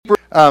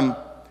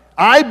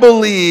I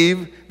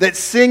believe that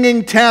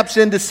singing taps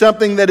into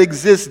something that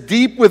exists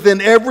deep within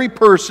every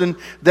person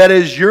that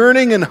is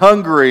yearning and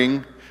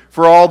hungering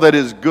for all that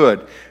is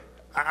good.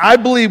 I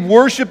believe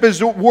worship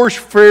is a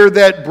warfare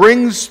that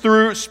brings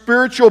through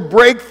spiritual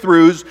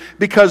breakthroughs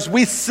because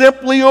we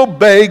simply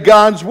obey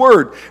God's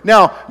word.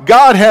 Now,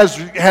 God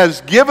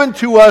has given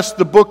to us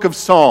the book of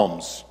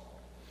Psalms.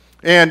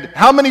 And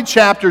how many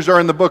chapters are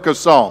in the book of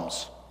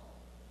Psalms?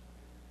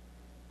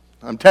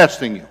 I'm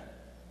testing you.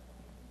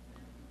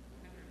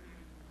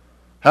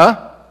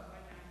 Huh?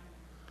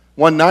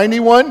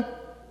 191?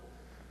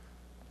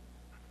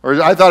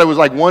 Or I thought it was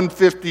like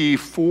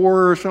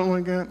 154 or something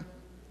like that.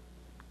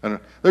 I don't know.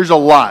 There's a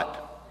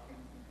lot,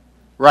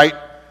 right?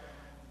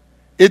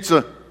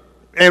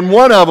 And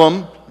one of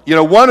them,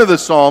 one of the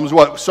Psalms,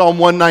 Psalm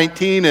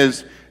 119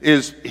 is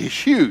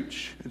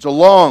huge. It's a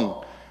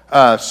long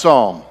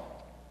psalm.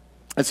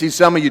 I see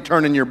some of you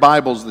turning your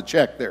Bibles to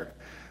check there.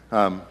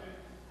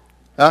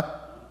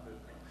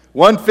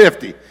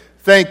 150.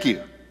 Thank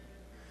you.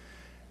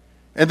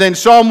 And then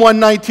Psalm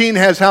 119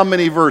 has how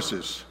many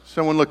verses?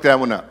 Someone look that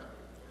one up.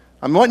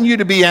 I'm wanting you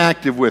to be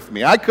active with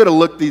me. I could have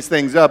looked these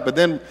things up, but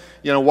then,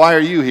 why are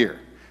you here?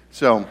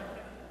 So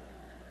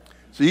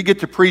you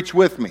get to preach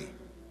with me.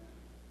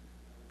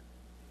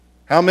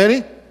 How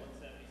many?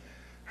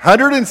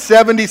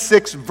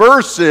 176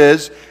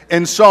 verses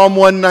in Psalm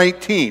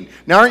 119.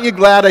 Now, aren't you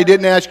glad I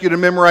didn't ask you to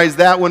memorize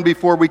that one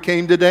before we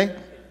came today?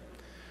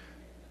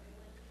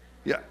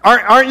 Yeah.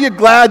 Aren't you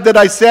glad that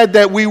I said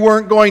that we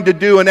weren't going to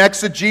do an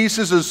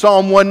exegesis of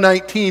Psalm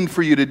 119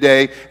 for you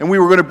today, and we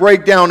were going to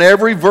break down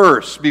every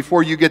verse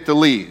before you get to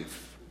leave?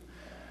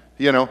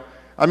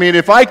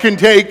 If I can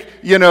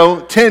take,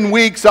 10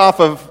 weeks off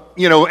of,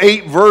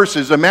 8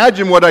 verses,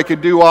 imagine what I could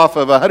do off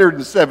of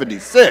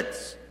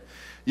 176.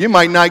 You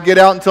might not get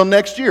out until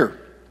next year.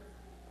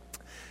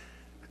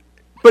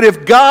 But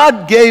if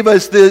God gave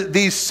us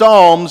these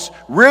Psalms,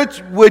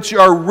 which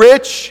are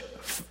rich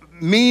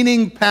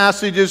meaning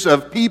passages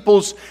of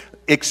people's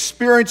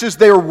experiences,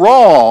 they're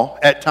raw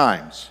at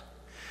times.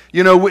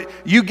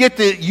 You get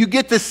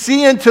to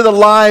see into the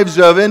lives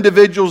of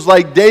individuals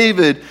like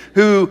David,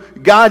 who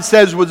God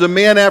says was a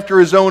man after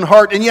his own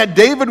heart, and yet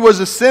David was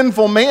a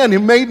sinful man who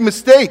made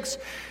mistakes.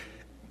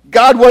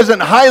 God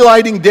wasn't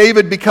highlighting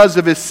David because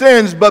of his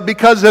sins, but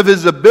because of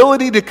his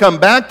ability to come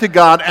back to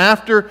God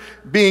after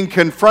being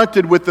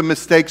confronted with the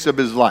mistakes of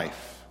his life.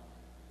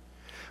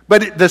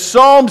 But the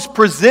Psalms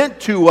present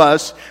to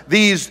us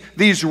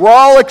these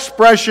raw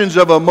expressions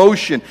of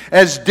emotion.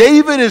 As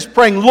David is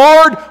praying,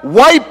 Lord,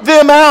 wipe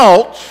them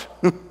out,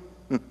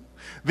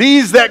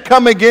 these that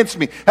come against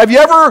me.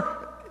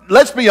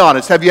 Let's be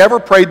honest, have you ever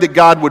prayed that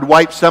God would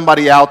wipe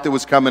somebody out that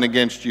was coming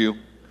against you?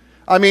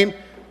 I mean,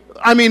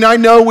 I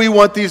know we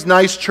want these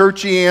nice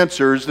churchy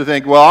answers to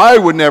think, well, I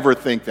would never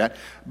think that.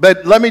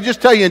 But let me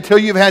just tell you, until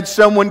you've had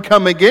someone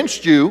come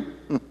against you,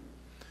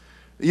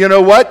 you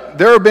know what?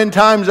 There have been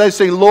times I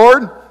say,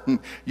 Lord,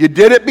 you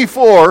did it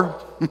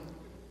before,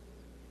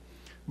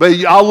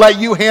 but I'll let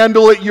you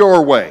handle it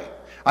your way.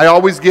 I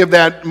always give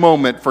that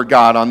moment for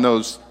God on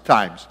those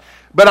times.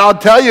 But I'll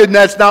tell you,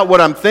 that's not what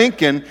I'm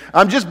thinking.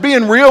 I'm just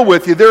being real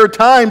with you. There are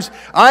times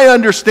I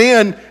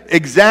understand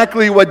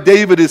exactly what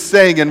David is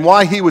saying and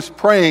why he was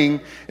praying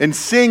and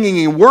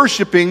singing and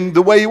worshiping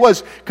the way he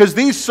was. Because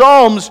these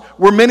Psalms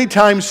were many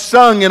times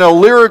sung in a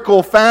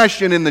lyrical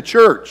fashion in the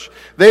church.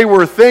 They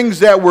were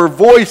things that were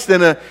voiced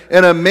in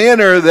a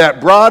manner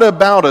that brought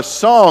about a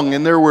song,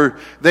 and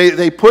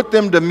they put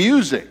them to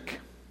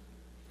music.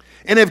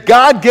 And if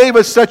God gave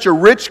us such a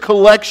rich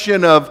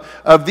collection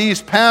of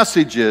these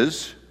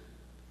passages,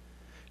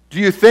 do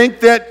you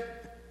think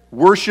that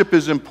worship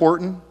is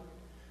important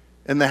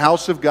in the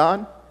house of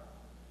God?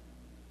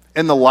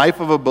 In the life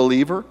of a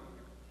believer?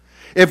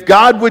 If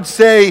God would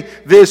say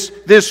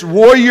this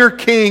warrior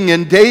king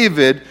in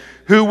David,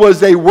 who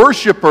was a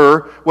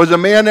worshiper, was a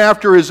man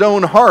after his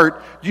own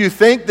heart, do you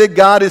think that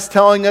God is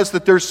telling us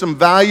that there's some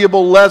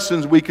valuable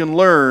lessons we can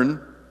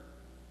learn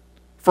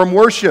from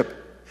worship?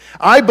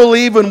 I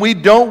believe when we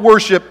don't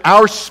worship,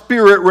 our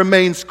spirit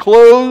remains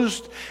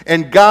closed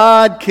and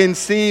God can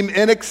seem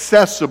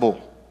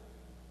inaccessible.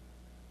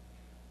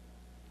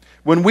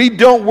 When we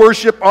don't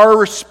worship,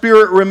 our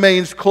spirit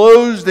remains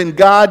closed and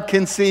God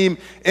can seem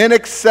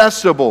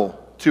inaccessible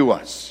to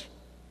us.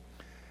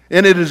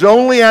 And it is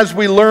only as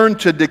we learn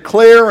to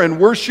declare and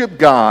worship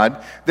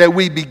God that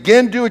we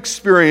begin to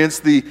experience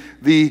the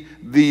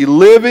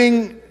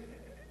living,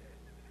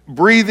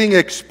 breathing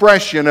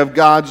expression of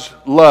God's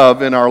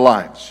love in our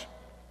lives.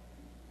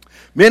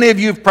 Many of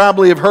you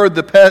probably have heard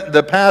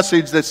the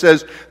passage that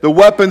says, the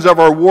weapons of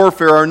our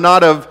warfare are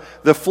not of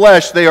the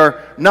flesh, they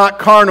are not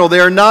carnal, they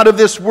are not of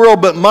this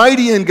world, but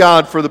mighty in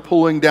God for the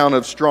pulling down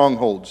of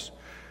strongholds.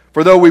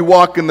 For though we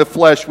walk in the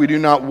flesh, we do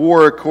not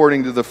war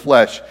according to the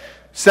flesh.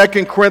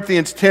 2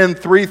 Corinthians 10,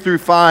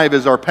 3-5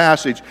 is our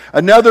passage.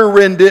 Another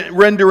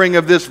rendering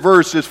of this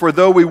verse is, for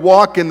though we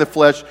walk in the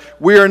flesh,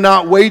 we are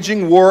not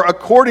waging war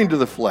according to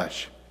the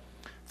flesh.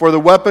 For the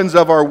weapons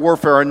of our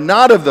warfare are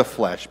not of the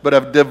flesh, but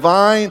have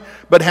divine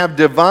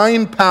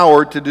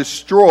power to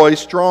destroy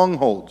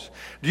strongholds.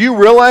 Do you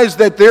realize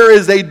that there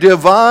is a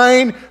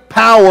divine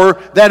power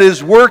that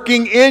is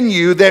working in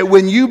you, that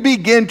when you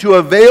begin to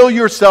avail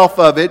yourself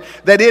of it,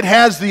 that it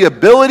has the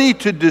ability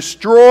to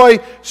destroy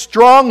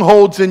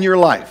strongholds in your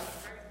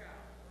life?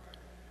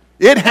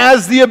 It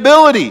has the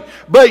ability,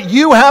 but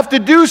you have to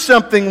do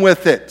something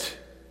with it.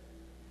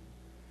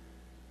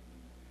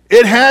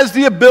 It has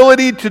the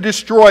ability to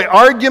destroy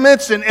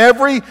arguments and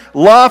every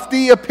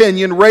lofty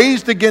opinion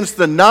raised against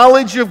the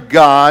knowledge of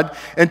God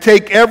and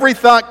take every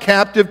thought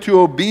captive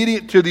to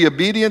the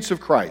obedience of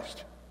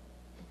Christ.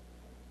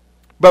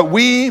 But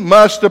we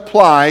must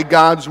apply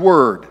God's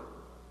word.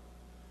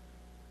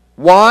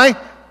 Why?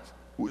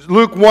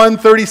 Luke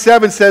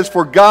 1:37 says,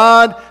 "For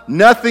God,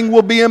 nothing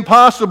will be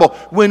impossible."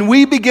 When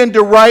we begin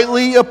to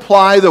rightly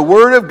apply the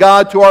Word of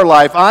God to our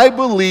life, I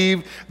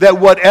believe that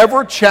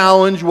whatever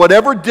challenge,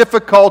 whatever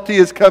difficulty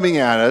is coming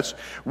at us,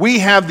 we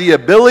have the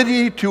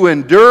ability to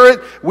endure it.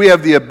 We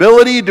have the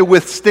ability to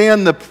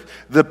withstand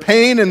the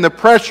pain and the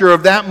pressure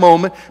of that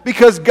moment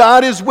because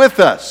God is with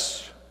us.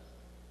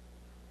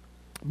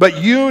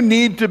 But you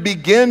need to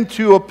begin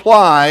to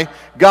apply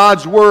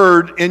God's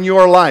Word in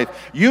your life.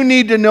 You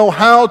need to know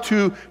how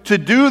to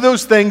do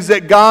those things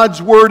that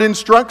God's Word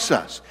instructs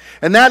us.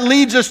 And that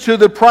leads us to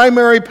the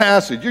primary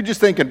passage. You're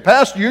just thinking,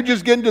 Pastor, you're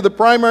just getting to the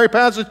primary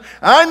passage?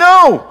 I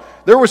know!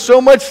 There was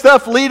so much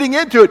stuff leading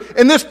into it.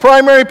 In this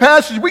primary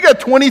passage, we got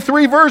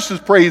 23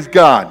 verses, praise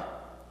God.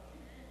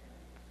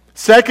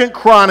 2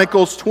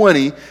 Chronicles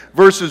 20,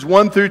 verses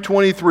 1 through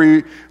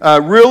 23,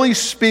 really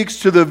speaks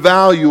to the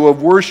value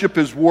of worship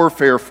as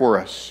warfare for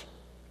us.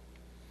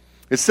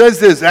 It says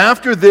this,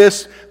 "After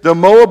this, the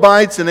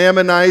Moabites and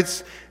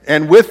Ammonites,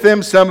 and with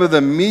them some of the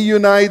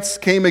Meunites,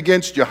 came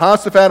against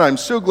Jehoshaphat." I'm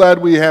so glad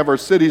we have our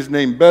city's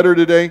name better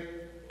today.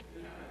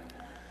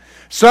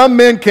 "Some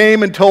men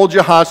came and told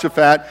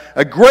Jehoshaphat,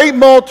 'A great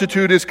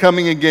multitude is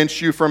coming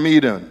against you from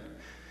Edom,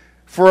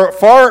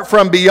 far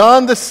from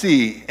beyond the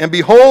sea, and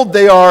behold,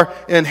 they are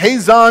in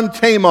Hazon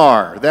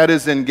Tamar,'" that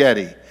is in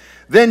Gedi.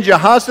 "Then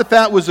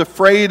Jehoshaphat was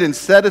afraid and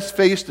set his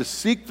face to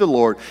seek the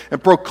Lord,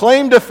 and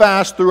proclaimed a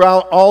fast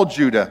throughout all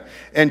Judah.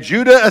 And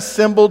Judah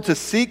assembled to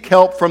seek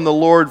help from the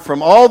Lord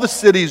from all the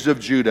cities of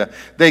Judah.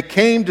 They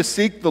came to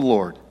seek the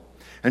Lord.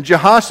 And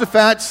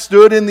Jehoshaphat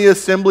stood in the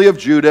assembly of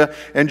Judah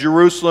and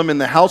Jerusalem in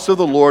the house of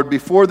the Lord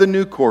before the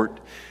new court,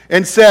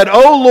 and said,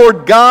 'O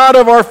Lord God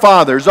of our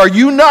fathers, are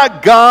you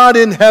not God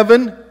in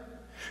heaven?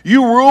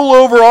 You rule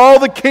over all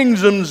the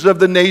kingdoms of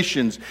the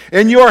nations.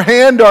 In your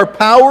hand are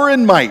power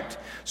and might,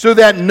 so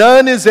that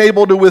none is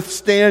able to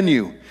withstand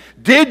you.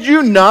 Did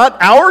you not,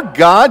 our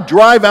God,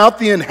 drive out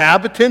the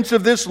inhabitants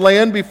of this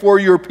land before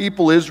your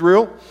people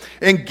Israel,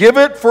 and give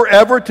it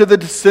forever to the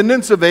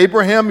descendants of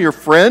Abraham your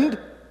friend?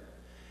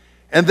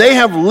 And they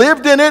have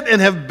lived in it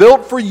and have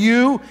built for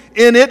you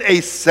in it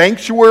a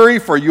sanctuary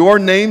for your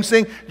name's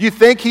sake.'" Do you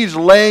think he's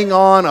laying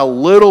on a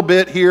little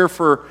bit here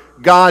for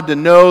God to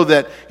know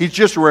that he's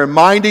just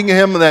reminding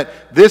him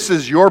that this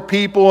is your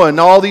people and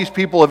all these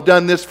people have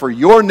done this for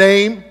your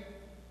name?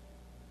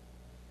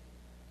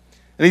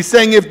 And he's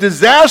saying, if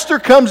disaster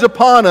comes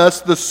upon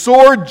us, the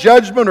sword,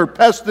 judgment, or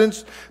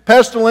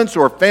pestilence,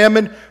 or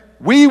famine,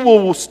 we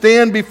will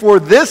stand before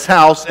this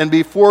house and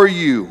before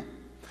you.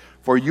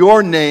 For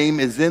your name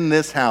is in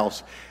this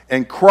house,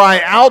 and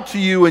cry out to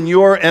you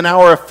in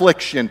our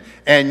affliction,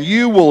 and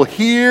you will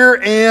hear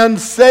and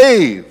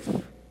save.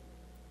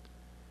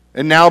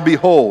 And now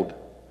behold,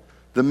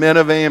 the men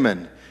of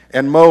Ammon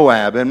and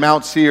Moab and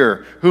Mount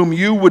Seir, whom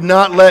you would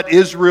not let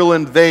Israel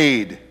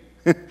invade.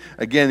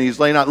 Again, he's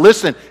laying out,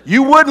 listen,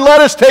 you wouldn't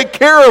let us take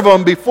care of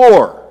them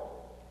before.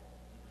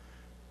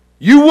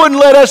 You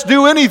wouldn't let us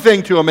do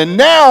anything to them, and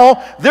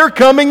now they're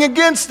coming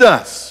against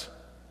us.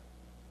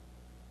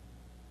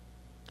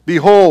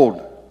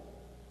 Behold,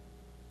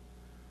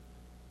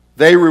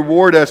 they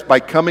reward us by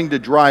coming to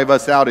drive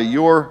us out of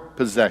your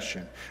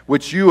possession,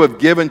 which you have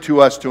given to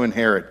us to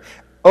inherit.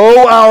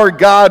 O our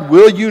God,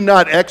 will you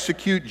not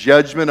execute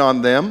judgment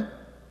on them?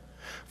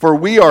 For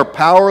we are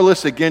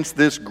powerless against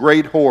this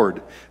great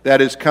horde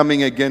that is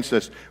coming against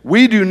us.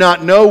 We do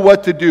not know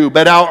what to do,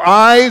 but our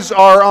eyes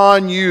are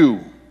on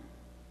you.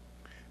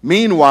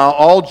 Meanwhile,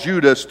 all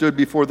Judah stood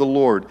before the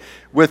Lord,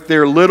 with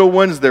their little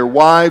ones, their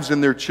wives,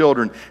 and their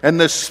children. And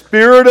the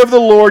Spirit of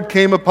the Lord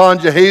came upon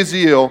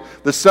Jahaziel,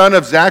 the son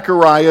of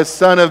Zechariah,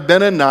 son of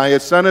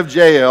Benaniah, son of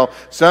Jael,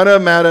 son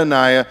of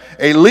Mattaniah,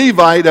 a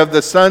Levite of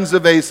the sons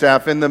of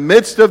Asaph, in the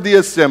midst of the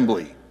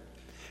assembly.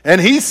 And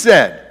he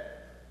said,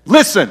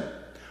 "Listen,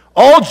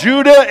 all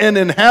Judah and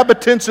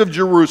inhabitants of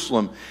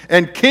Jerusalem,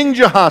 and King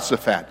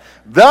Jehoshaphat,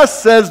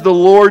 thus says the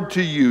Lord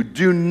to you,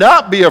 do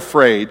not be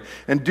afraid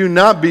and do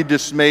not be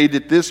dismayed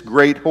at this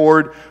great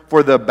horde,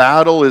 for the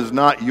battle is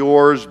not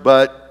yours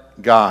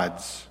but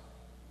God's.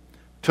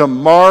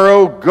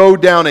 Tomorrow go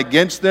down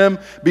against them.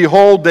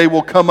 Behold, they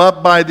will come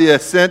up by the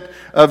ascent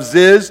of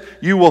Ziz.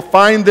 You will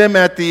find them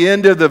at the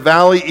end of the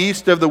valley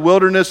east of the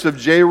wilderness of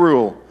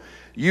Jeruel.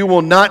 You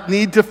will not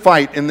need to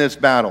fight in this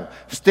battle.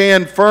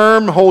 Stand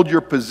firm, hold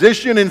your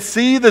position, and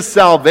see the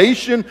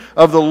salvation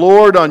of the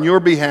Lord on your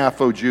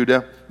behalf, O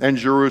Judah and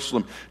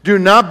Jerusalem. Do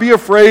not be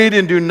afraid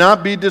and do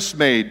not be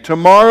dismayed.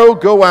 Tomorrow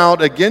go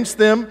out against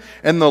them,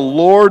 and the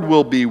Lord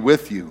will be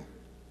with you."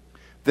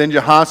 Then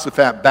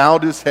Jehoshaphat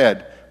bowed his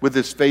head with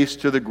his face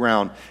to the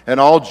ground, and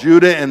all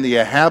Judah and the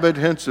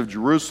inhabitants of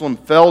Jerusalem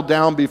fell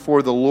down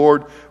before the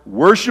Lord,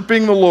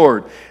 worshiping the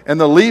Lord. And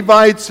the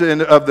Levites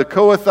and of the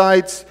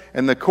Kohathites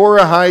and the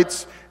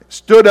Korahites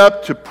stood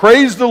up to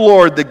praise the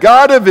Lord, the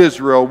God of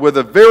Israel, with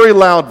a very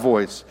loud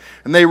voice.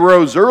 And they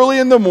rose early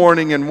in the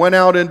morning and went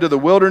out into the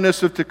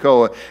wilderness of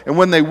Tekoa. And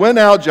when they went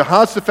out,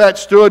 Jehoshaphat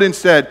stood and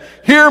said,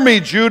 "Hear me,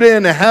 Judah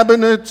and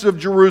inhabitants of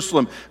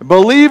Jerusalem.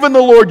 Believe in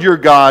the Lord your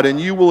God, and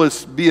you will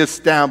be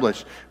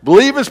established.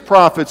 Believe his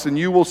prophets, and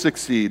you will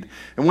succeed."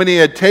 And when he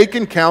had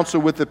taken counsel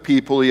with the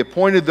people, he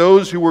appointed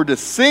those who were to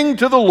sing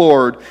to the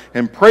Lord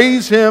and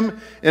praise him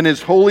in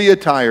his holy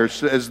attire,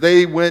 as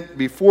they went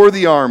before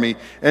the army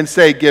and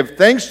say, "Give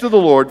thanks to the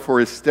Lord, for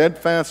his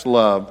steadfast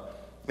love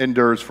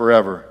endures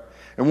forever."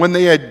 And when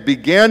they had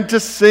began to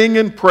sing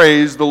and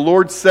praise, the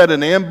Lord set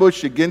an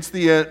ambush against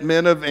the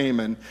men of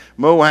Ammon,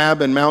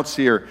 Moab, and Mount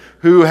Seir,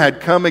 who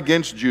had come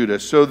against Judah.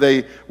 So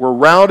they were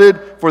routed,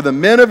 for the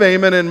men of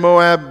Ammon and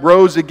Moab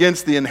rose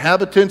against the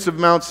inhabitants of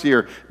Mount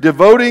Seir,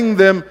 devoting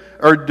them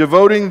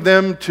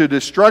to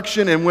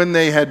destruction. And when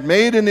they had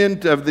made an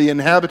end of the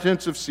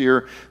inhabitants of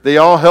Seir, they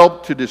all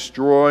helped to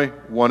destroy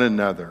one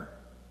another.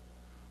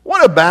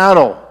 What a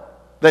battle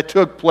that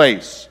took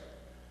place.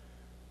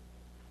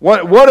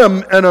 What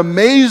an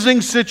amazing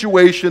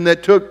situation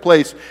that took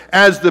place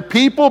as the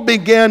people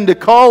began to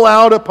call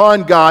out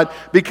upon God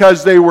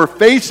because they were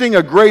facing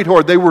a great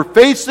horde. They were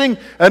facing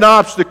an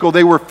obstacle.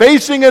 They were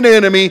facing an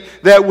enemy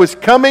that was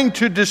coming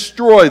to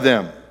destroy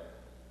them.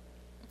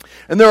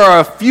 And there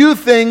are a few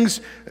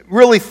things,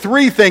 really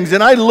 3 things,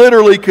 and I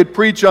literally could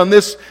preach on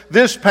this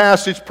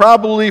passage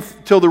probably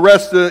till the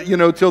rest of,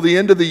 till the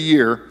end of the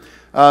year.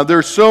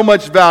 There's so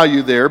much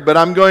value there, but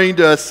I'm going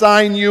to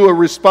assign you a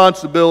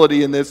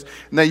responsibility in this,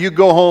 and that you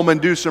go home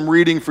and do some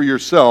reading for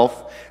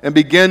yourself and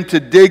begin to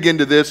dig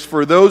into this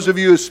for those of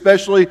you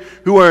especially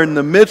who are in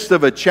the midst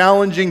of a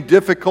challenging,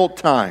 difficult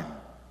time.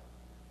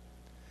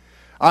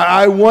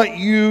 I want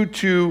you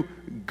to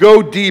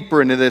go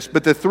deeper into this,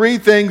 but the 3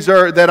 things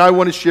that I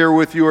want to share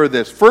with you are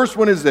this. First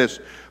one is this: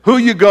 who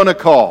you going to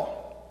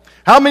call?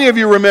 How many of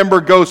you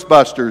remember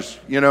Ghostbusters?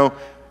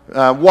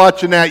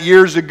 Watching that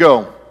years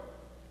ago.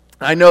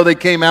 I know they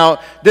came out,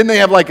 didn't they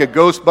have like a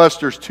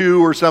Ghostbusters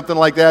 2 or something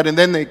like that? And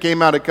then they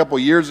came out a couple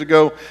years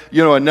ago,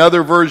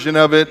 another version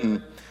of it.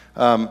 And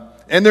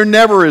they're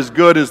never as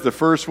good as the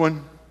first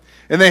one.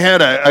 And they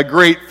had a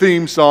great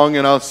theme song,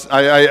 and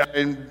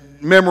I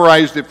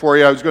memorized it for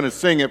you. I was going to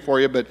sing it for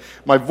you, but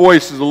my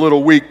voice is a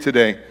little weak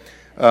today.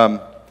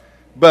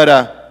 But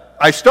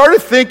I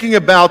started thinking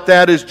about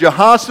that as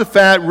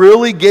Jehoshaphat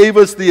really gave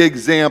us the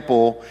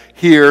example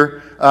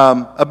here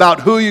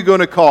about who you're going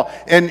to call.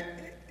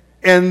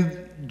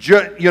 And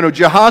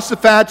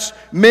Jehoshaphat's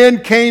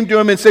men came to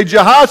him and said,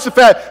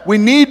 "Jehoshaphat, we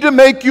need to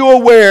make you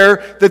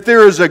aware that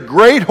there is a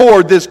great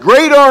horde, this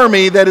great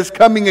army that is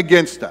coming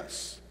against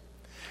us."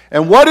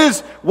 And what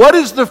is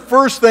the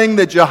first thing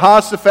that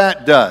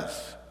Jehoshaphat does?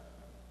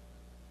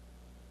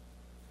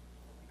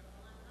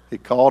 He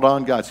called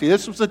on God. See,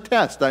 this was a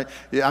test.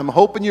 I'm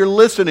hoping you're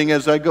listening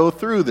as I go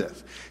through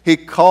this. He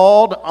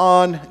called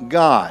on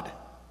God.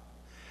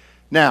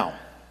 Now,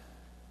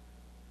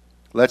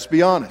 let's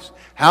be honest.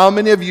 How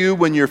many of you,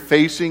 when you're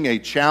facing a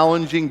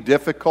challenging,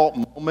 difficult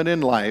moment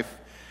in life,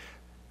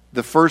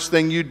 the first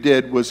thing you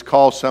did was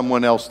call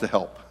someone else to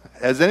help?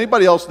 Has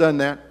anybody else done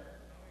that?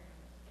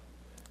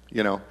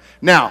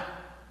 Now,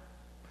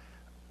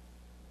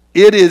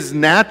 it is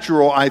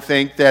natural, I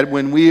think, that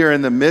when we are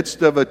in the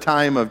midst of a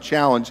time of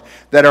challenge,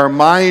 that our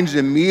minds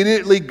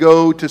immediately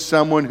go to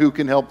someone who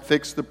can help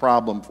fix the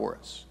problem for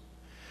us.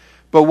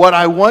 But what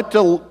I want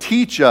to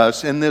teach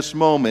us in this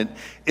moment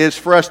is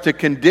for us to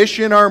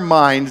condition our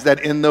minds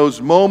that in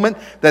those moments,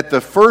 that the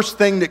first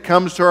thing that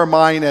comes to our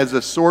mind as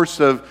a source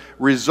of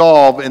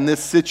resolve in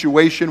this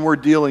situation we're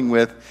dealing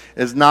with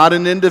is not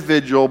an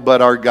individual,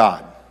 but our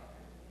God.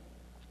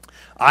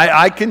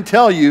 I can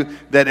tell you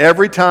that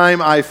every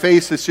time I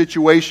face a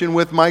situation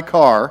with my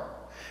car,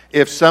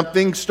 if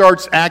something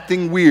starts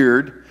acting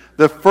weird,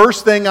 the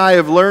first thing I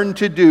have learned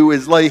to do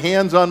is lay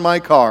hands on my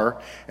car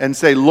and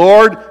say,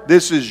 "Lord,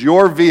 this is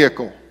your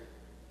vehicle.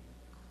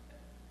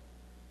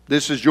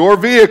 This is your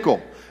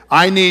vehicle.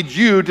 I need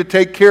you to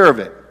take care of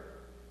it.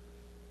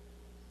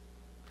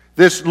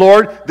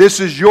 Lord, this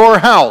is your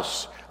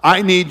house.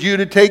 I need you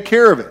to take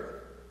care of it."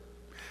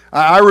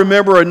 I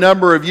remember a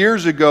number of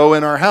years ago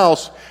in our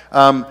house,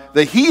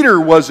 the heater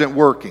wasn't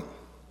working.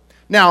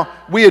 Now,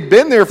 we had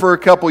been there for a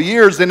couple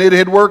years and it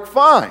had worked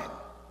fine.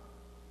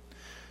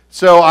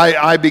 So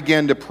I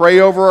began to pray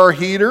over our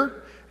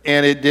heater,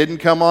 and it didn't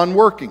come on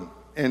working.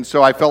 And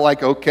so I felt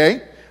like,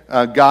 okay,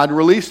 God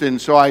released it.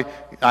 And so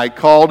I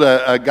called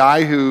a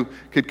guy who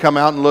could come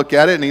out and look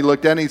at it, and he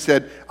looked at it and he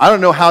said, I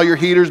don't know how your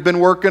heater's been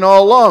working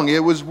all along. It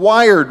was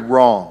wired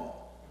wrong.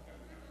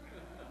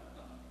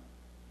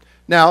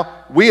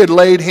 Now, we had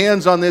laid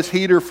hands on this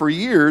heater for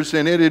years,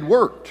 and it had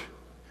worked.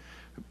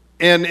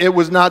 And it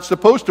was not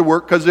supposed to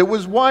work because it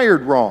was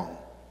wired wrong.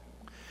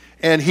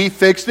 And he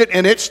fixed it,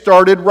 and it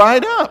started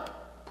right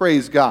up.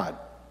 Praise God.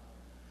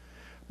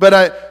 But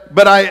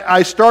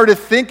I started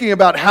thinking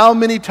about how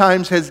many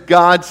times has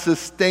God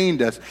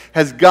sustained us?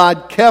 Has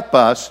God kept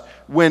us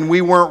when we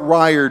weren't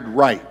wired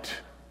right?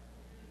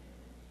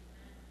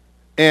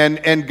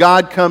 And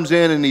God comes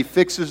in and He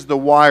fixes the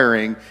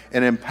wiring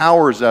and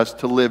empowers us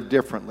to live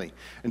differently.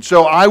 And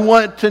so I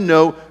want to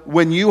know,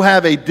 when you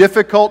have a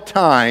difficult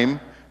time,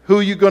 who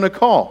are you going to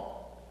call?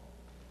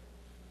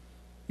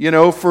 You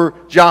know, for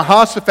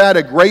Jehoshaphat,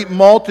 a great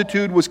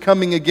multitude was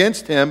coming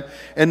against him.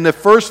 And the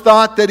first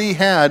thought that he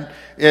had,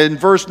 in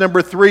verse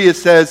number 3, it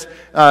says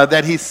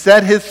that he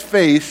set his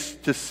face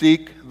to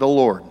seek the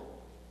Lord.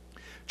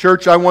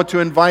 Church, I want to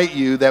invite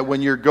you that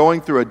when you're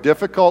going through a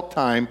difficult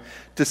time,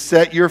 to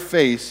set your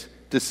face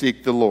to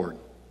seek the Lord.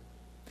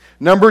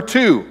 Number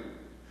 2,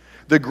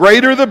 the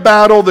greater the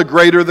battle, the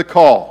greater the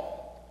call.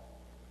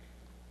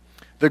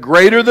 The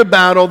greater the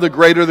battle, the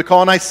greater the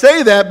call. And I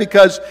say that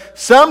because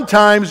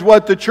sometimes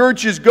what the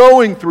church is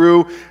going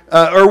through,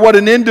 or what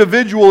an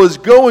individual is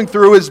going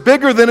through, is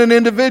bigger than an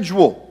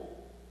individual.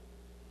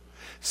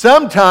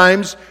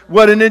 Sometimes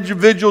what an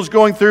individual is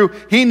going through,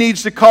 he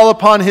needs to call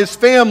upon his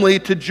family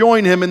to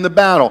join him in the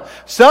battle.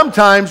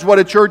 Sometimes what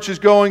a church is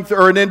going through,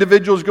 or an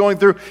individual is going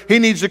through, he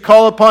needs to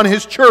call upon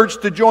his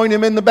church to join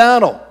him in the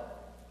battle.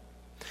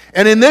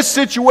 And in this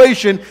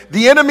situation,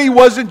 the enemy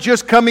wasn't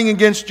just coming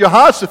against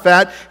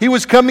Jehoshaphat, he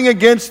was coming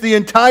against the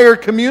entire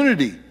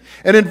community.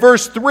 And in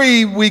verse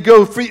 3, we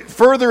go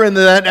further into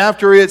that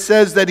after it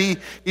says that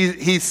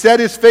he set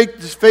his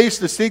face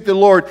to seek the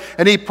Lord,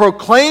 and he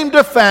proclaimed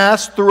a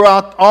fast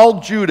throughout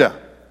all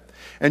Judah.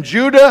 And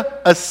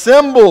Judah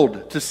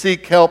assembled to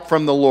seek help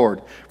from the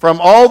Lord. From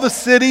all the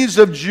cities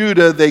of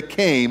Judah they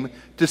came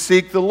to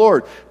seek the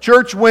Lord.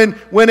 Church, when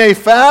a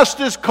fast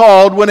is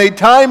called, when a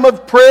time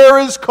of prayer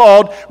is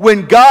called,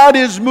 when God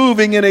is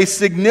moving in a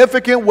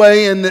significant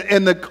way and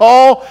the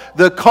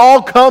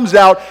call comes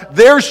out,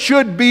 there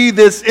should be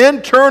this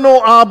internal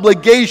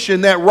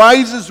obligation that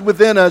rises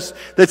within us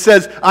that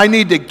says, I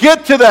need to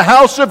get to the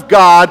house of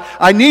God,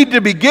 I need to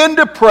begin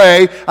to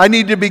pray, I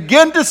need to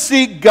begin to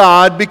seek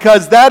God,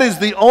 because that is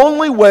the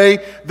only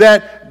way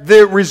that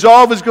the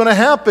resolve is going to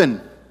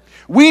happen.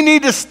 We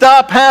need to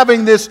stop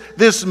having this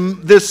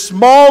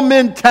small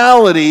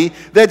mentality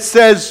that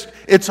says,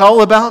 it's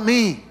all about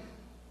me.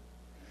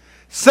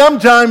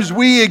 Sometimes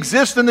we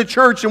exist in the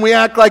church and we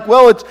act like,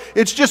 well,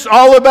 it's just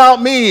all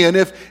about me. And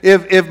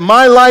if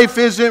my life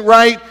isn't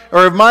right,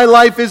 or if my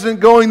life isn't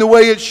going the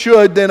way it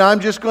should, then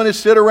I'm just going to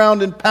sit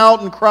around and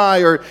pout and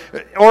cry. Or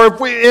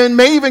and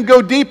may even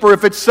go deeper.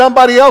 If it's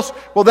somebody else,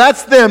 well,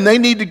 that's them. They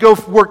need to go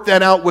work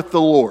that out with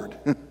the Lord.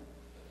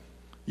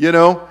 You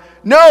know?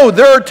 No,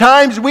 there are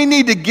times we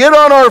need to get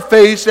on our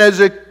face as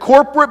a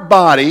corporate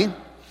body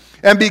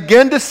and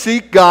begin to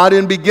seek God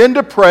and begin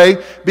to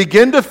pray,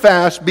 begin to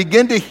fast,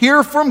 begin to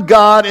hear from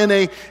God in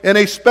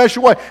a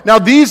special way. Now,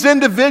 these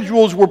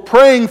individuals were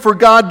praying for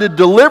God to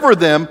deliver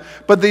them,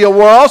 but they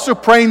were also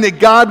praying that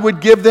God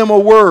would give them a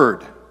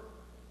word.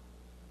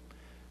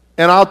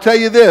 And I'll tell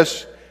you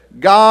this,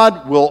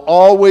 God will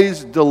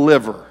always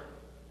deliver.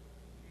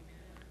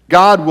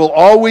 God will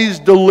always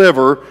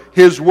deliver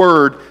His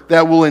word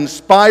that will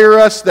inspire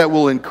us, that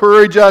will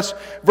encourage us.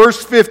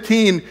 Verse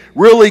 15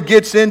 really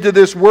gets into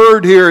this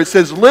word here. It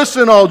says,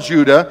 listen, all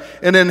Judah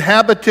and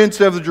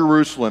inhabitants of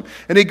Jerusalem.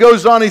 And he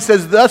goes on, he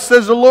says, thus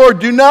says the Lord,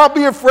 do not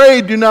be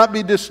afraid, do not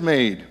be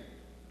dismayed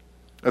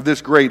of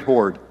this great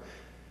horde.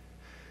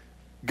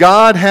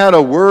 God had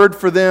a word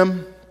for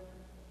them.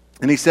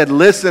 And he said,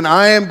 listen,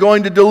 I am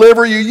going to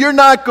deliver you.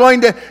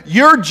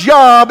 Your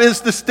job is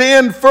to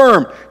stand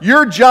firm.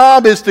 Your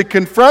job is to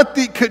come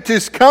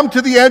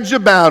to the edge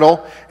of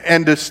battle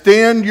and to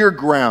stand your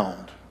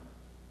ground.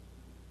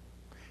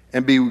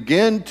 And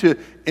begin to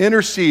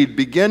intercede,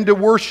 begin to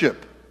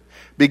worship,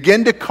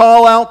 begin to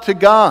call out to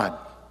God.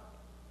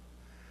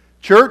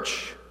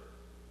 Church,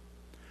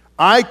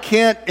 I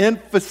can't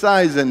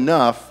emphasize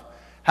enough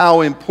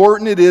how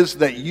important it is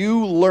that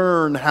you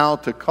learn how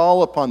to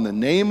call upon the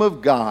name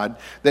of God,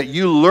 that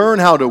you learn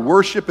how to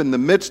worship in the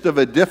midst of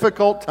a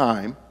difficult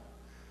time.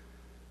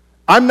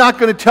 I'm not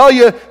going to tell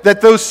you that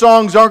those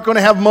songs aren't going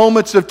to have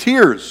moments of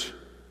tears.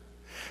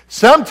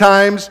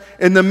 Sometimes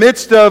in the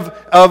midst of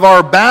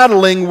our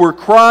battling, we're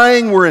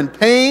crying, we're in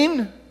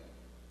pain.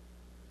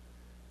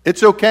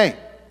 It's okay.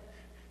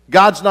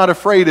 God's not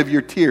afraid of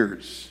your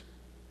tears.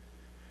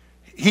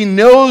 He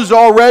knows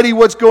already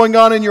what's going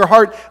on in your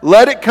heart.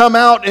 Let it come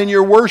out in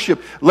your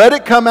worship. Let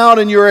it come out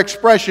in your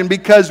expression,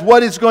 because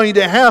what is going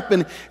to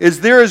happen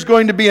is there is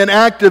going to be an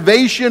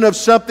activation of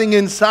something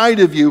inside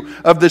of you,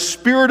 of the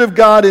Spirit of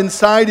God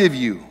inside of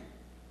you.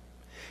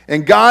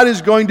 And God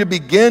is going to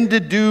begin to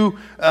do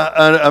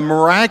a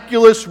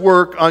miraculous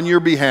work on your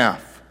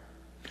behalf.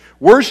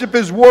 Worship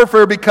is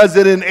warfare because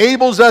it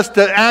enables us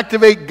to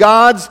activate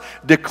God's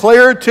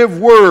declarative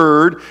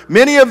word.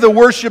 Many of the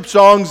worship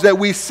songs that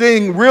we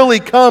sing really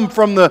come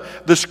from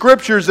the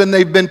scriptures, and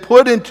they've been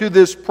put into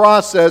this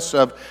process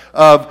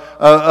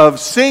of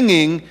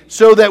singing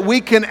so that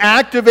we can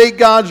activate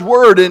God's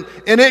word. And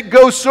it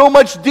goes so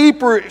much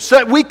deeper so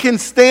that we can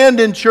stand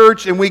in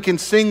church and we can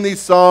sing these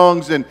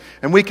songs and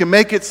we can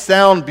make it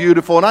sound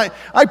beautiful. And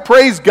I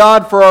praise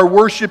God for our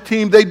worship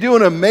team. They do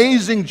an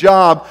amazing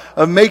job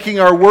of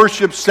making our worship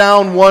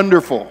sound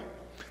wonderful.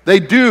 They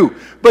do.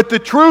 But the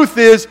truth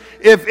is,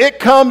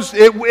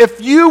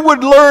 if you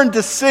would learn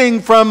to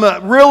sing from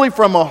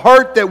a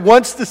heart that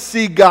wants to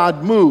see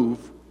God move,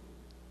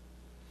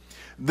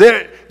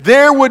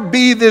 there would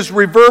be this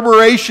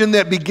reverberation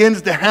that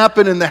begins to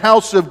happen in the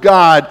house of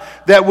God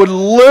that would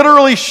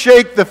literally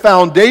shake the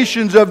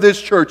foundations of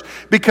this church,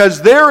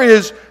 because there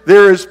is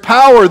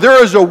power,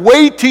 there is a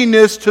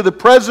weightiness to the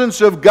presence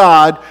of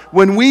God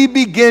when we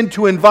begin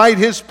to invite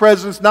His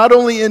presence not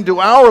only into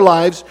our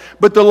lives,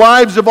 but the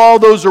lives of all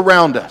those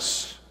around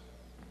us.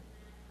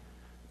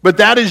 But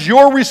that is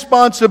your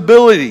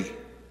responsibility.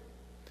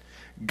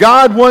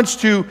 God wants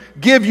to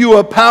give you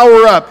a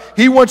power up.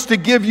 He wants to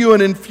give you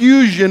an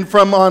infusion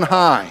from on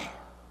high.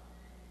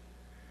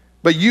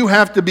 But you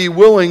have to be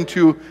willing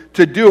to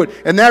do it.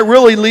 And that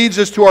really leads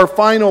us to our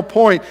final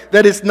point,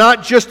 that it's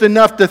not just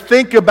enough to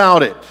think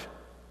about it.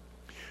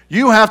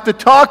 You have to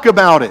talk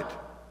about it.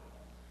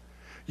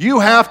 You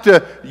have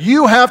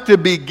to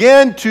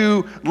begin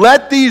to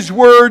let these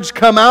words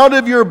come out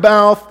of your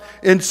mouth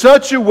in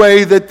such a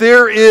way that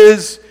there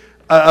is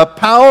a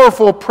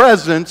powerful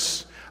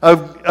presence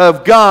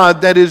of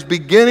God that is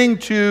beginning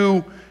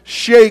to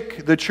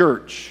shake the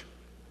church.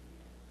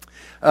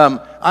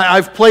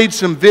 I've played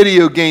some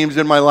video games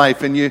in my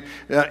life, and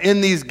in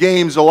these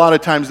games, a lot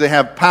of times they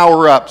have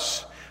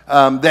power-ups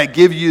that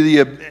give you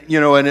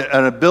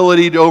an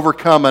ability to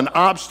overcome an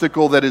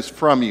obstacle that is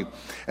from you.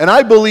 And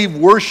I believe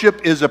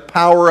worship is a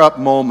power-up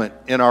moment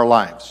in our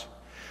lives.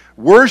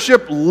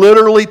 Worship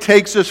literally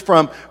takes us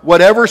from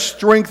whatever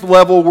strength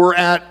level we're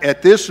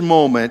at this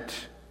moment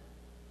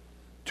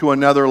to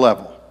another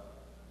level.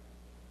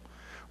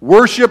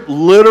 Worship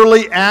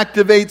literally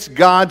activates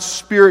God's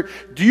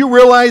Spirit. Do you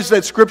realize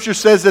that Scripture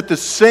says that the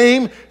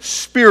same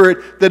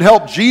Spirit that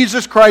helped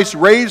Jesus Christ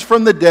raise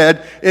from the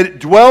dead, it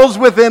dwells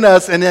within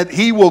us, and that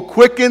He will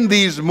quicken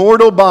these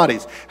mortal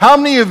bodies? How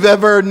many have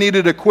ever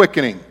needed a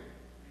quickening?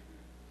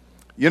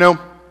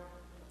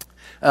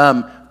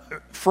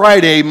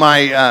 Friday,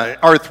 my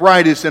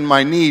arthritis in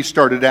my knee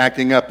started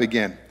acting up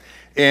again.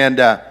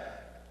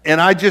 And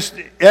I just,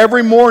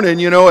 every morning,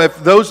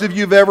 if those of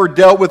you have ever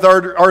dealt with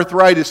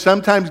arthritis,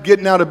 sometimes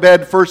getting out of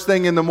bed first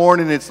thing in the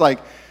morning, it's like,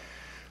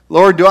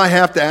 Lord, do I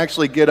have to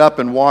actually get up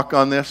and walk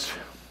on this?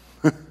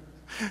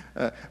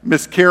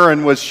 Miss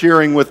Karen was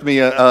sharing with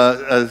me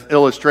an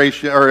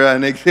illustration or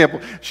an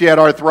example. She had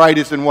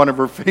arthritis in one of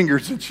her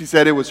fingers, and she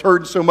said it was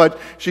hurting so much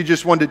she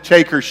just wanted to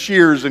take her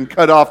shears and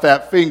cut off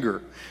that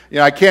finger.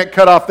 I can't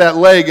cut off that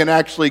leg and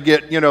actually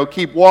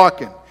keep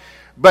walking.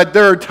 But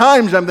there are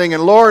times I'm thinking,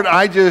 Lord,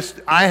 I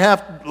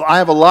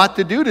have a lot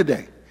to do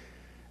today.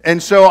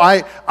 And so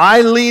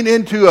I lean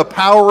into a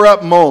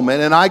power-up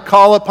moment, and I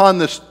call upon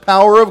the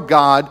power of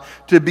God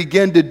to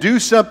begin to do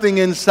something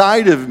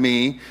inside of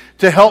me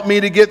to help me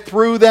to get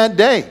through that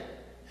day.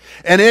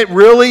 And it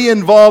really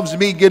involves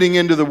me getting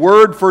into the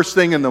Word first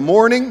thing in the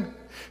morning.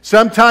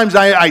 Sometimes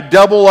I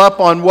double up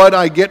on what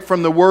I get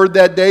from the Word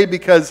that day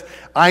because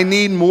I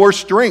need more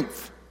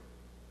strength.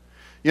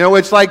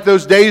 It's like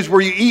those days where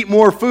you eat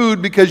more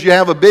food because you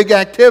have a big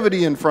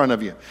activity in front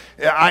of you.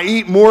 I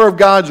eat more of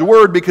God's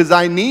Word because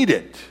I need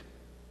it.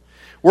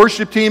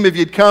 Worship team, if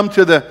you'd come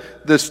to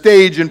the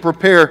stage and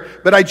prepare.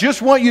 But I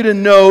just want you to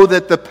know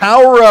that the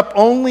power-up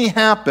only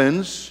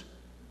happens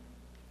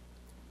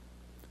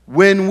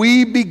when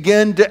we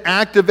begin to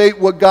activate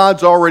what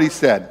God's already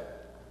said.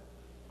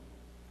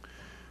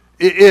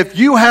 If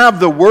you have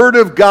the Word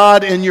of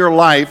God in your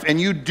life and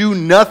you do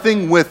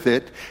nothing with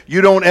it, you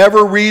don't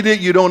ever read it,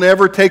 you don't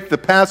ever take the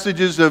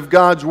passages of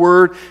God's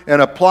Word and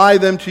apply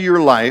them to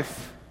your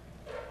life,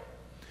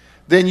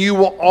 then you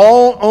will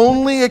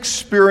only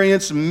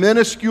experience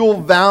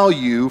minuscule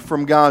value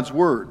from God's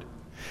Word.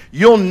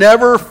 You'll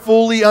never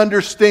fully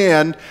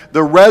understand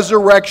the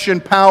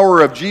resurrection power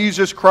of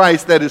Jesus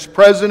Christ that is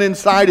present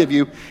inside of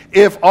you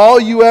if all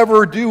you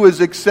ever do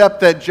is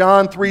accept that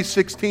John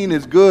 3:16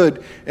 is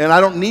good and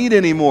I don't need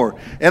any more.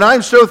 And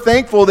I'm so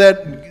thankful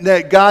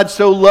that God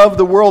so loved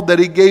the world that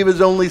He gave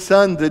His only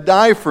Son to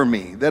die for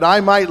me, that I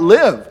might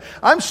live.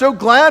 I'm so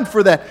glad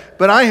for that.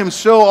 But I am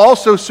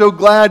also so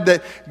glad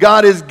that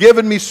God has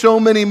given me so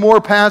many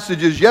more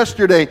passages.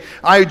 Yesterday,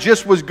 I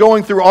just was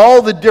going through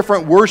all the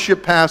different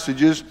worship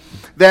passages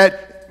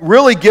that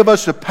really give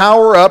us a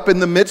power up in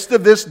the midst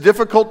of this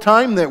difficult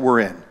time that we're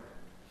in.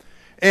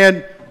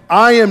 And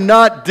I am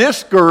not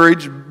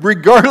discouraged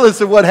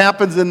regardless of what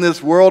happens in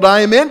this world.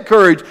 I am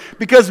encouraged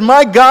because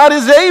my God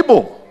is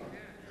able.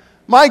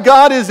 My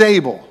God is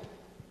able.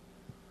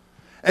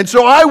 And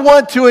so I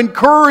want to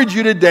encourage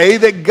you today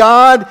that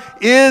God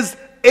is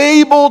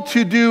able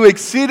to do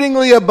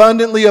exceedingly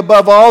abundantly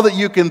above all that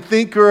you can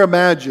think or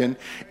imagine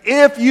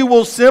if you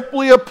will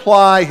simply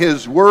apply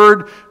His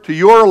Word to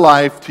your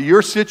life, to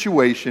your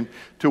situation,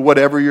 to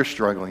whatever you're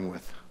struggling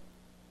with.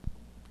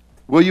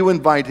 Will you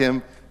invite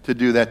Him to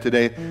do that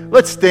today?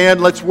 Let's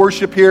stand, let's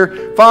worship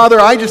here. Father,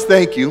 I just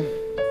thank you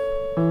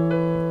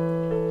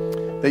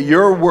that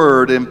your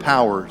Word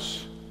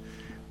empowers,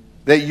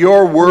 that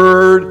your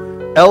Word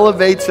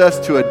elevates us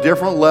to a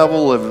different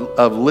level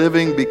of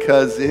living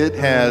because it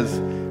has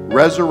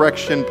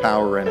resurrection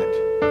power in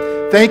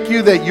it. Thank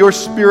you that your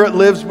Spirit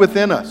lives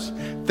within us.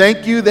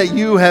 Thank you that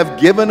you have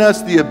given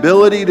us the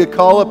ability to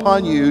call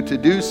upon you to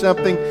do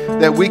something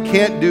that we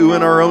can't do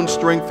in our own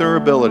strength or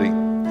ability.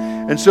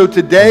 And so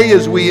today,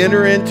 as we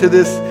enter into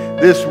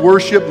this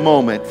worship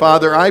moment,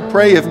 Father, I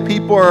pray if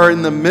people are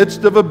in the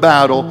midst of a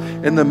battle,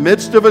 in the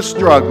midst of a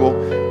struggle,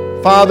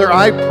 Father,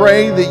 I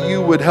pray that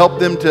you would help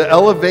them to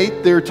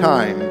elevate their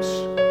times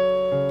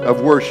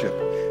of worship,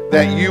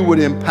 that you would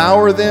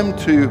empower them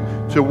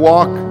to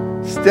walk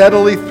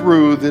steadily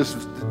through this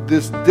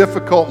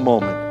difficult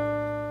moment.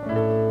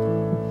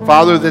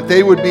 Father, that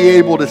they would be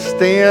able to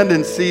stand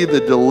and see the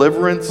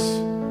deliverance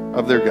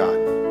of their God.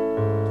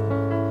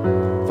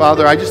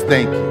 Father, I just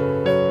thank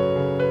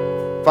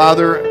you.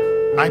 Father,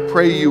 I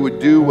pray you would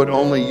do what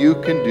only you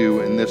can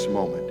do in this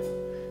moment.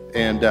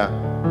 And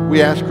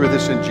we ask for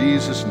this in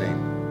Jesus'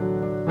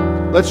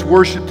 name. Let's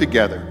worship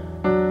together.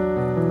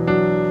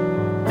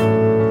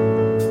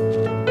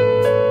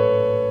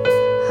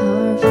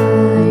 Our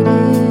fight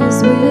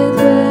is with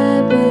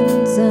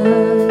weapons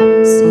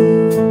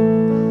unseen.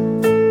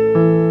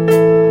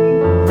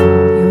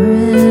 Your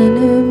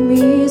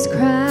enemies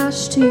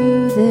crash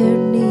to their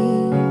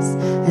knees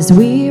as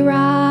we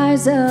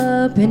rise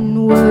up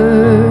and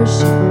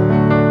worship.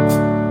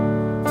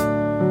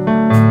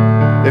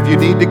 If you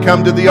need to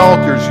come to the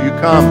altars, you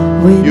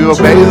come. You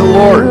obey the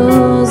Lord.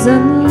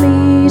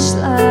 Unleashed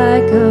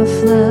like a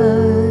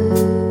flood,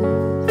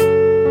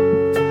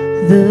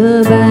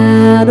 the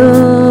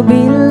battle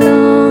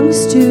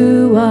belongs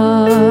to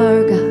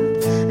our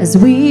God as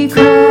we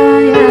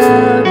cry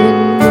out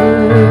in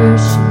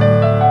worship.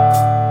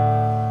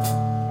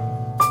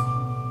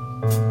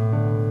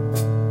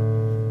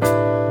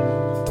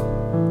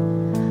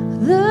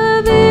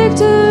 The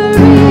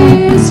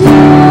victory is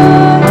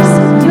yours.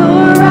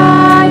 You're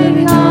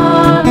riding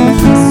on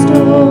the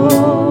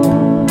storm.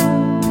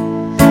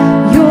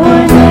 Your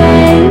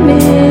name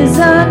is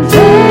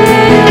unfailing.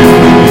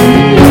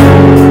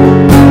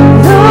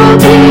 Though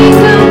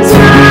kingdoms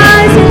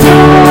rise and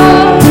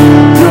fall,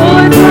 your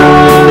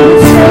throne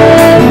is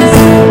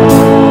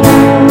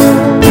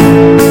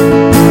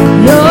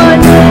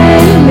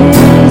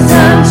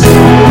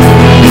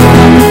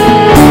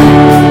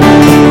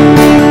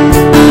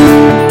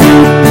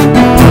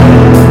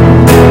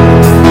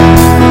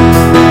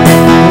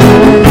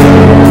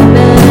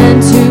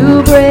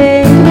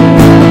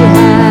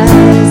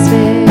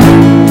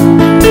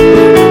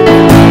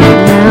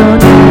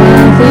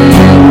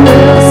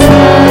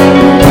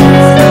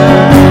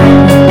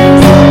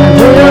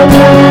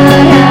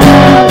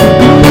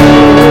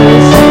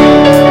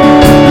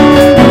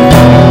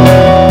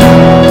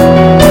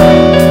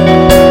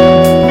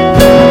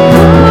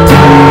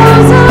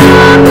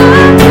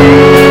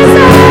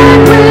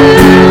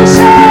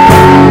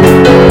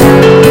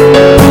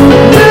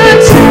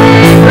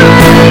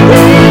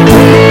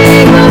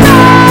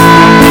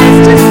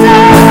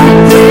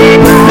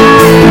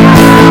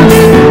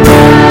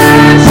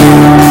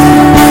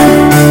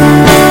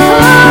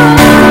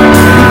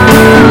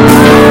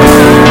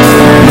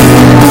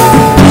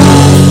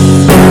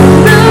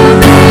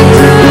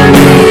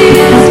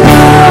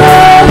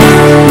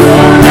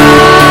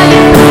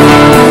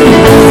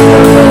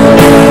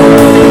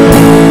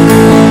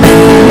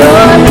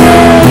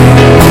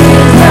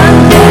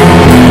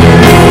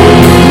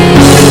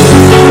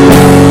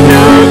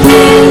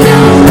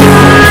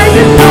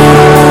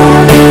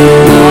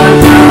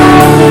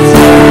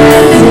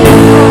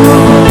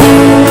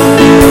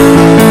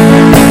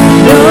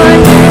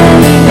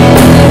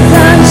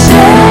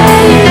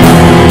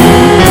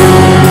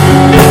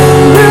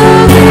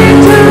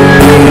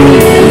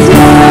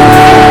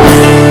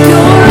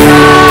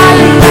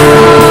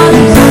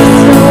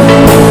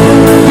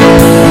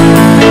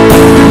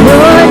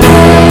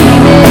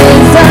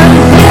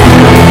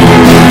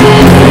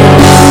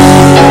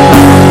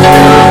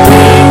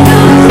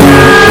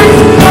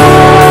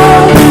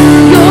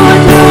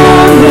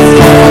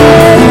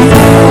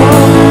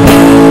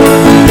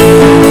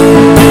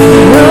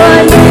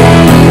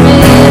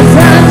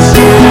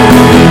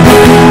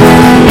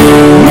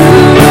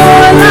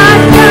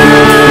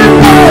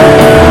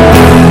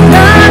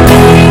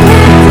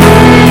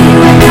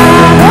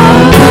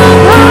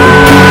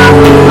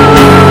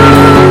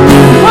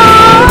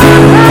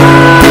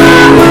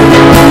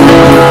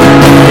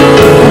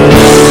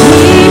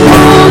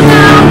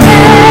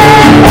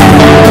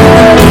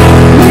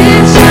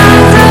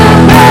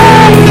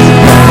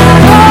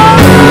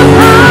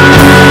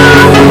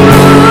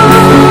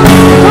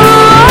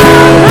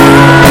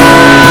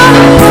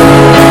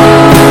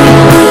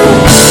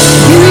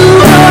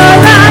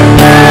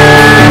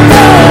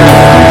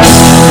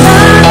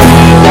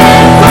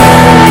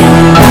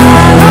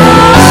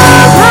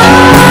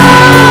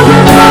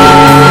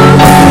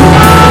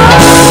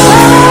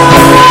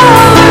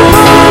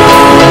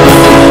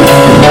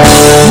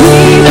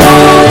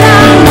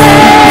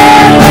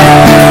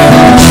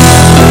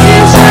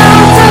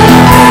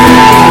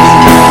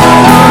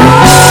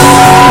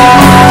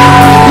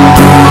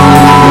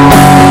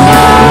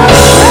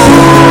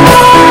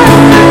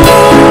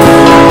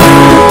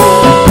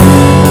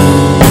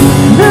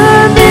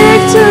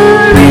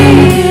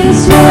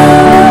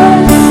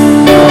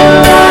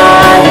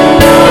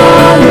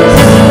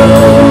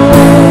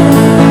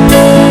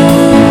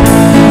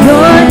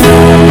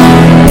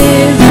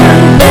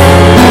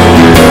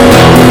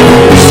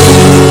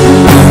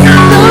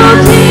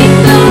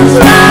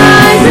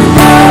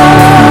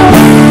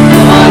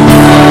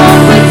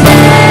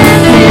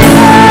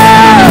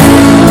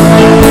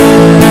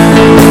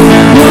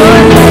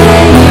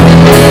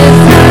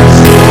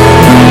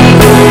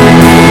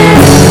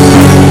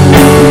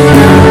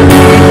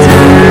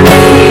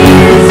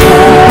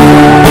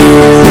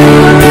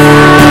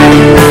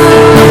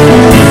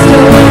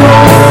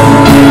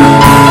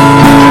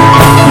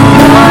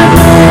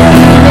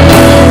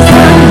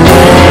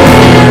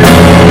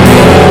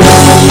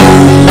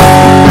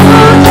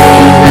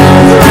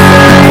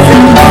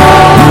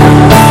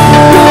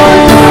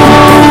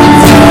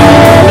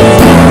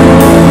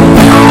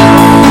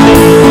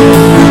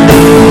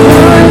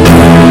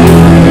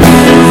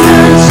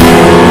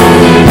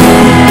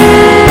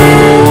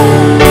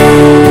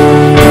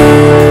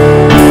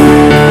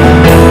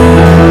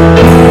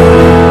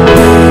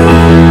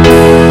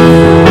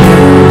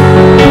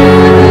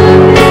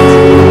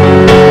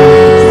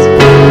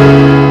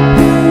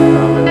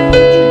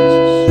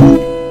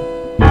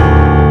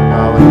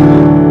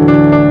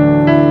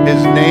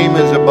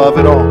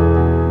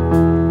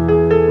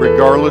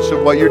regardless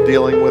of what you're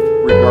dealing with,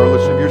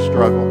 regardless of your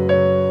struggle.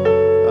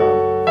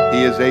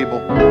 He is able.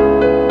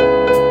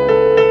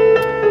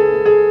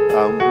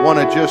 I want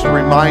to just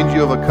remind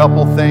you of a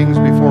couple things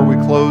before we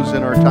close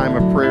in our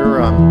time of prayer.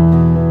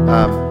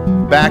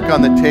 Back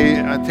on the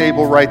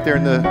table right there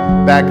in the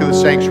back of the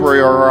sanctuary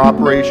are our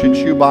Operation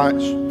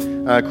Shoebox,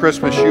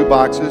 Christmas shoe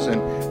boxes,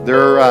 and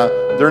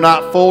they're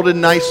not folded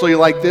nicely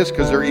like this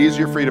because they're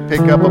easier for you to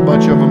pick up a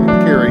bunch of them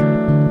and carry.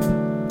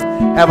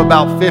 Have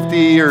about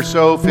 50 or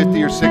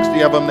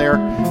 60 of them there.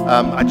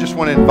 I just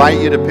want to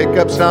invite you to pick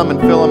up some and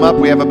fill them up.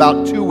 We have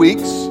about 2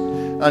 weeks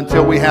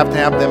until we have to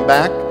have them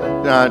back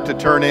to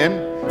turn in,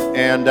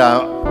 and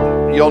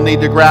you'll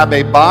need to grab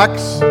a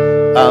box,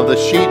 the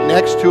sheet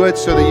next to it,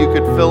 so that you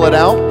could fill it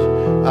out.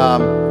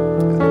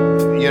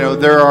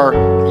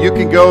 You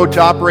can go to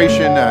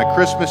Operation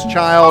Christmas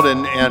Child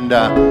and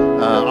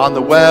on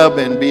the web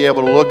and be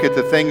able to look at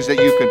the things that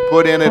you can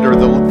put in it or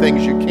the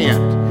things you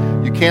can't.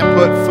 You can't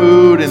put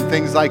food and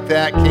things like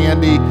that,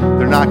 candy.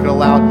 They're not going to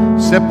allow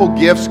simple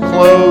gifts,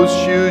 clothes,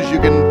 shoes. You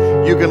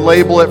can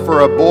label it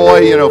for a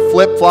boy.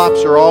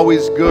 Flip-flops are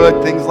always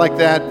good. Things like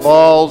that,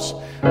 balls.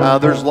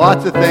 There's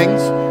lots of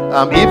things,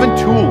 even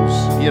tools.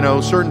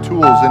 Certain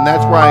tools, and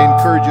that's why I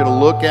encourage you to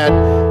look at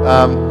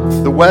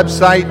the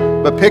website.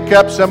 But pick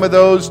up some of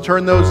those,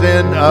 turn those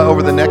in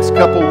over the next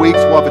couple weeks.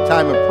 We'll have a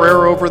time of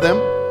prayer over them.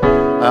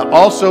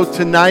 Also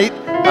tonight,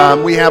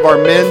 we have our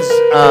men's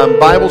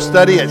Bible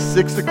study at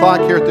 6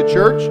 o'clock here at the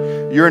church.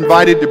 You're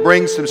invited to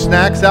bring some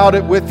snacks out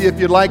with you if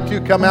you'd like to.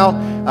 Come out.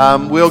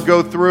 We'll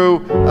go through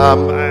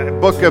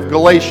book of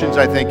Galatians,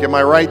 I think. Am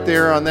I right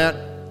there on that?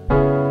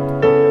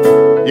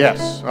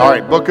 Yes. All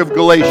right, book of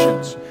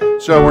Galatians.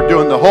 So we're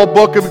doing the whole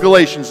book of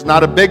Galatians.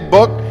 Not a big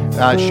book.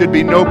 Should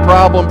be no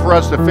problem for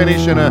us to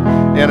finish in a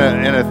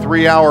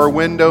 3-hour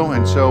window.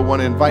 And so I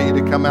want to invite you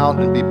to come out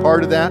and be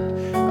part of that.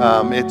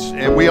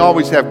 And we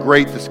always have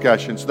great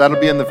discussions. So that'll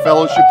be in the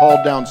fellowship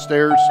hall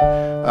downstairs.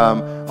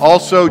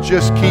 Also,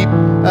 just keep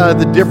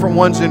the different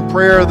ones in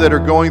prayer that are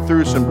going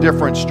through some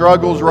different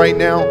struggles right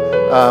now.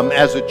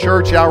 As a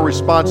church, our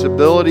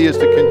responsibility is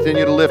to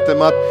continue to lift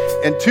them up.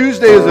 And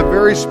Tuesday is a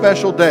very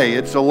special day.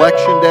 It's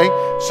election day.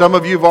 Some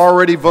of you have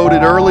already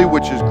voted early,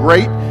 which is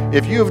great.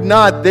 If you have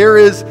not,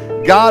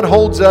 God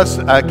holds us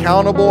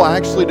accountable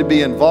actually to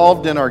be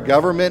involved in our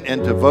government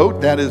and to vote.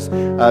 That is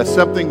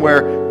something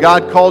where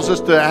God calls us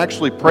to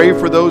actually pray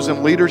for those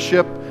in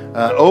leadership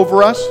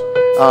over us.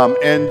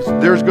 And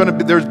there's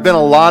been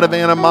a lot of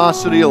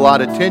animosity, a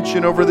lot of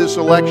tension over this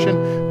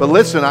election. But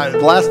listen,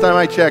 last time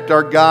I checked,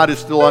 our God is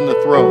still on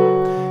the throne.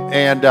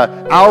 And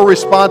our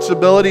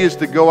responsibility is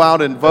to go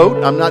out and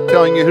vote. I'm not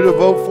telling you who to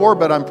vote for,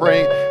 but I'm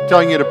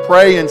telling you to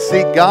pray and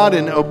seek God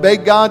and obey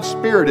God's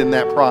Spirit in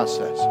that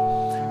process.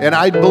 And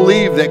I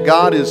believe that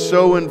God is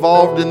so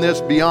involved in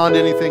this beyond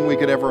anything we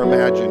could ever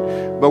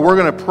imagine. But we're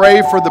going to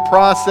pray for the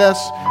process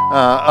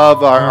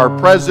of our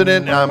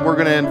president. We're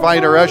going to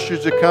invite our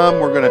ushers to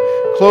come. We're going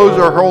to close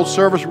our whole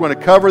service. We're going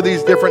to cover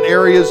these different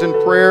areas in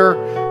prayer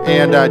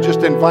and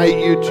just invite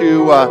you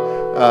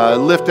to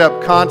lift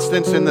up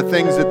Constance and the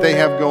things that they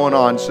have going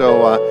on.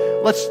 So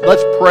let's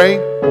pray.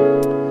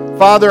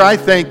 Father, I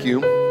thank you,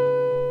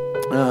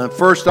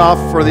 first off,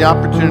 for the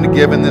opportunity to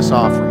give in this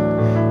offering.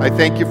 I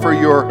thank you for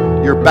your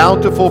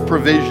bountiful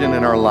provision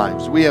in our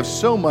lives. We have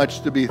so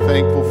much to be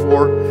thankful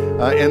for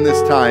in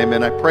this time,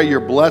 and I pray your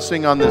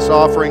blessing on this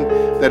offering,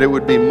 that it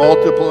would be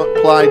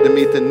multiplied to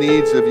meet the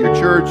needs of your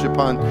church,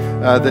 upon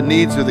the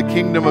needs of the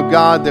kingdom of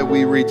God, that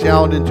we reach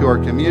out into our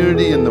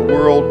community and the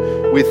world.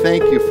 We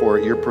thank you for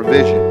it, your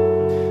provision.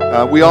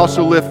 We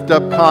also lift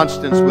up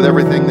Constance with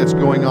everything that's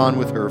going on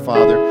with her,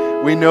 Father.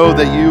 We know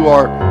that you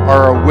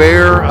are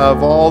aware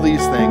of all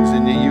these things,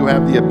 and you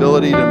have the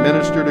ability to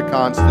minister to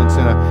Constance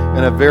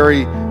in a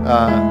very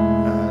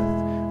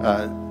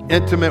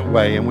intimate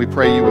way, and we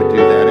pray you would do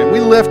that. And we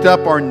lift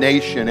up our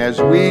nation as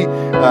we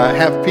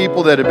have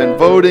people that have been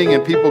voting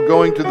and people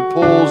going to the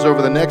polls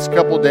over the next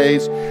couple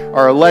days,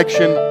 our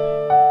election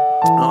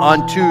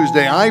on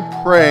Tuesday. I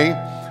pray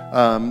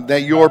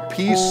that your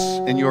peace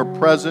and your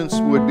presence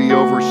would be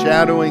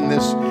overshadowing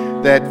this,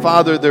 that,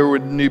 Father, there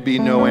would be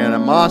no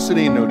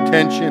animosity, no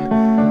tension,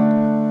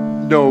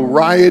 no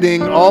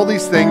rioting. All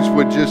these things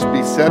would just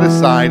be set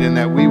aside, and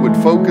that we would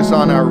focus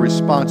on our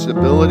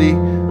responsibility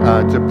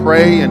to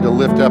pray and to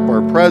lift up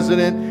our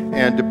president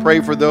and to pray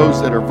for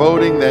those that are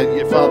voting,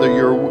 that, Father,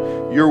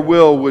 your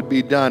will would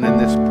be done in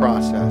this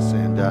process.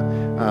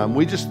 And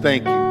we just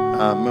thank you.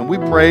 And we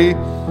pray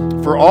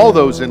for all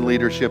those in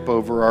leadership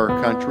over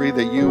our country,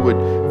 that you would,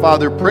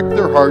 Father, prick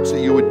their hearts,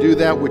 that you would do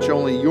that which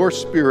only your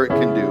Spirit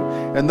can do.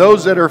 And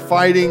those that are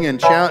fighting in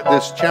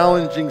this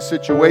challenging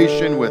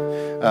situation with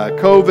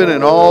COVID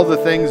and all the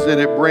things that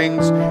it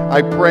brings,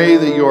 I pray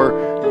that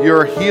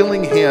your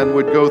healing hand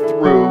would go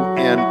through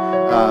and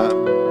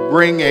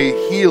bring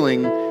a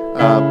healing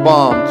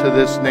balm to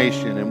this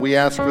nation. And we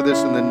ask for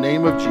this in the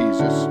name of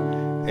Jesus.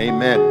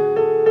 Amen.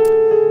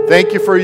 Thank you for